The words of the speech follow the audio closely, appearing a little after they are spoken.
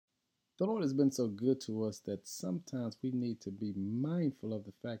The Lord has been so good to us that sometimes we need to be mindful of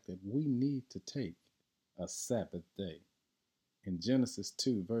the fact that we need to take a Sabbath day. In Genesis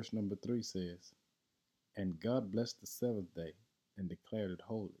 2, verse number 3 says, "And God blessed the seventh day and declared it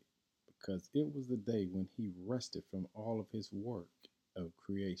holy, because it was the day when he rested from all of his work of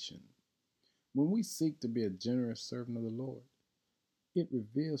creation." When we seek to be a generous servant of the Lord, it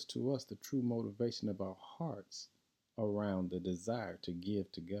reveals to us the true motivation of our hearts around the desire to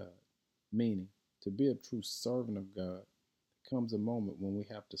give to God. Meaning, to be a true servant of God, there comes a moment when we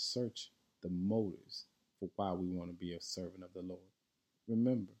have to search the motives for why we want to be a servant of the Lord.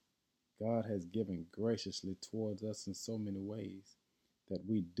 Remember, God has given graciously towards us in so many ways that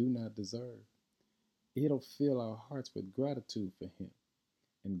we do not deserve. It'll fill our hearts with gratitude for Him.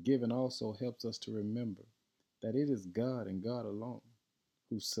 And giving also helps us to remember that it is God and God alone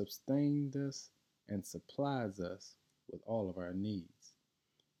who sustains us and supplies us with all of our needs.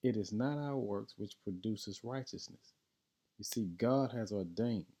 It is not our works which produces righteousness. You see, God has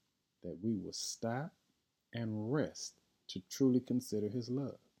ordained that we will stop and rest to truly consider His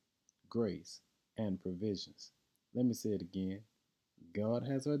love, grace, and provisions. Let me say it again. God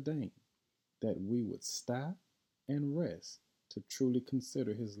has ordained that we would stop and rest to truly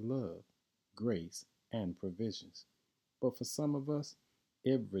consider His love, grace, and provisions. But for some of us,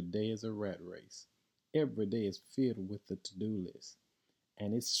 every day is a rat race. Every day is filled with the to do list.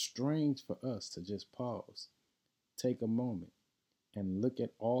 And it's strange for us to just pause, take a moment, and look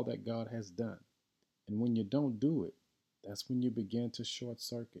at all that God has done. And when you don't do it, that's when you begin to short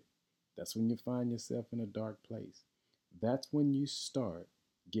circuit. That's when you find yourself in a dark place. That's when you start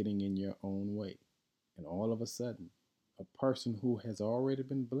getting in your own way. And all of a sudden, a person who has already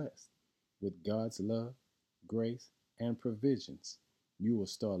been blessed with God's love, grace, and provisions, you will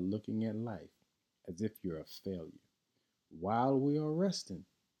start looking at life as if you're a failure. While we are resting,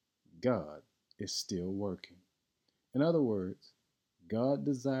 God is still working. In other words, God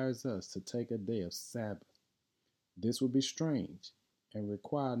desires us to take a day of Sabbath. This would be strange and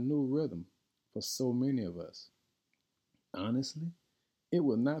require a new rhythm for so many of us. Honestly, it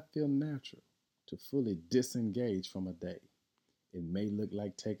will not feel natural to fully disengage from a day. It may look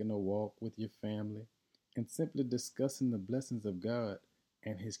like taking a walk with your family and simply discussing the blessings of God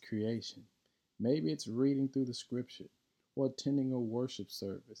and His creation. Maybe it's reading through the scripture or attending a worship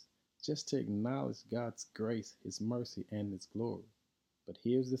service just to acknowledge God's grace, His mercy, and His glory. But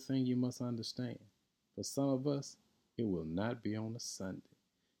here's the thing you must understand. For some of us, it will not be on a Sunday.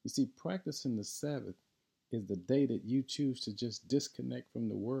 You see, practicing the Sabbath is the day that you choose to just disconnect from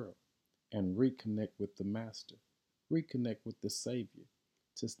the world and reconnect with the Master, reconnect with the Savior.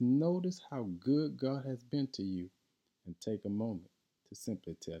 Just notice how good God has been to you and take a moment to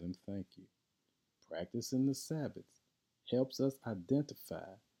simply tell Him thank you. Practicing the Sabbath helps us identify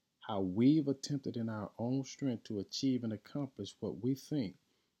how we've attempted in our own strength to achieve and accomplish what we think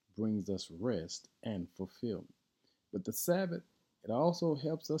brings us rest and fulfillment. But the Sabbath, it also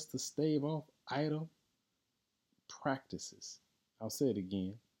helps us to stave off idle practices. I'll say it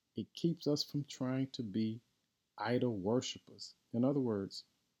again. It keeps us from trying to be idol worshippers. In other words,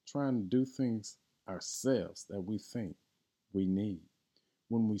 trying to do things ourselves that we think we need.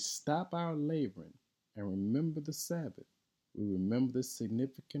 When we stop our laboring and remember the Sabbath, we remember the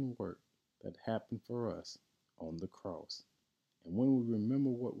significant work that happened for us on the cross. And when we remember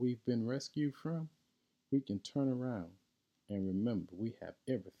what we've been rescued from, we can turn around and remember we have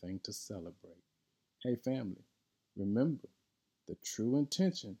everything to celebrate. Hey, family, remember the true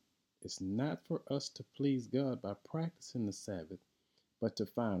intention is not for us to please God by practicing the Sabbath, but to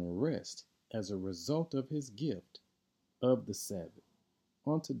find rest as a result of His gift of the Sabbath.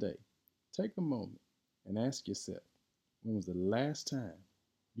 On today, take a moment and ask yourself, when was the last time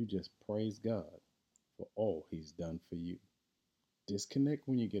you just praised God for all He's done for you? Disconnect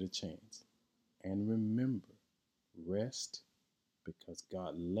when you get a chance. And remember, rest because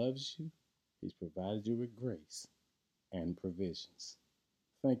God loves you. He's provided you with grace and provisions.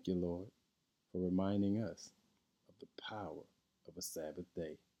 Thank you, Lord, for reminding us of the power of a Sabbath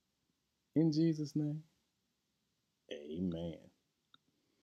day. In Jesus' name, amen.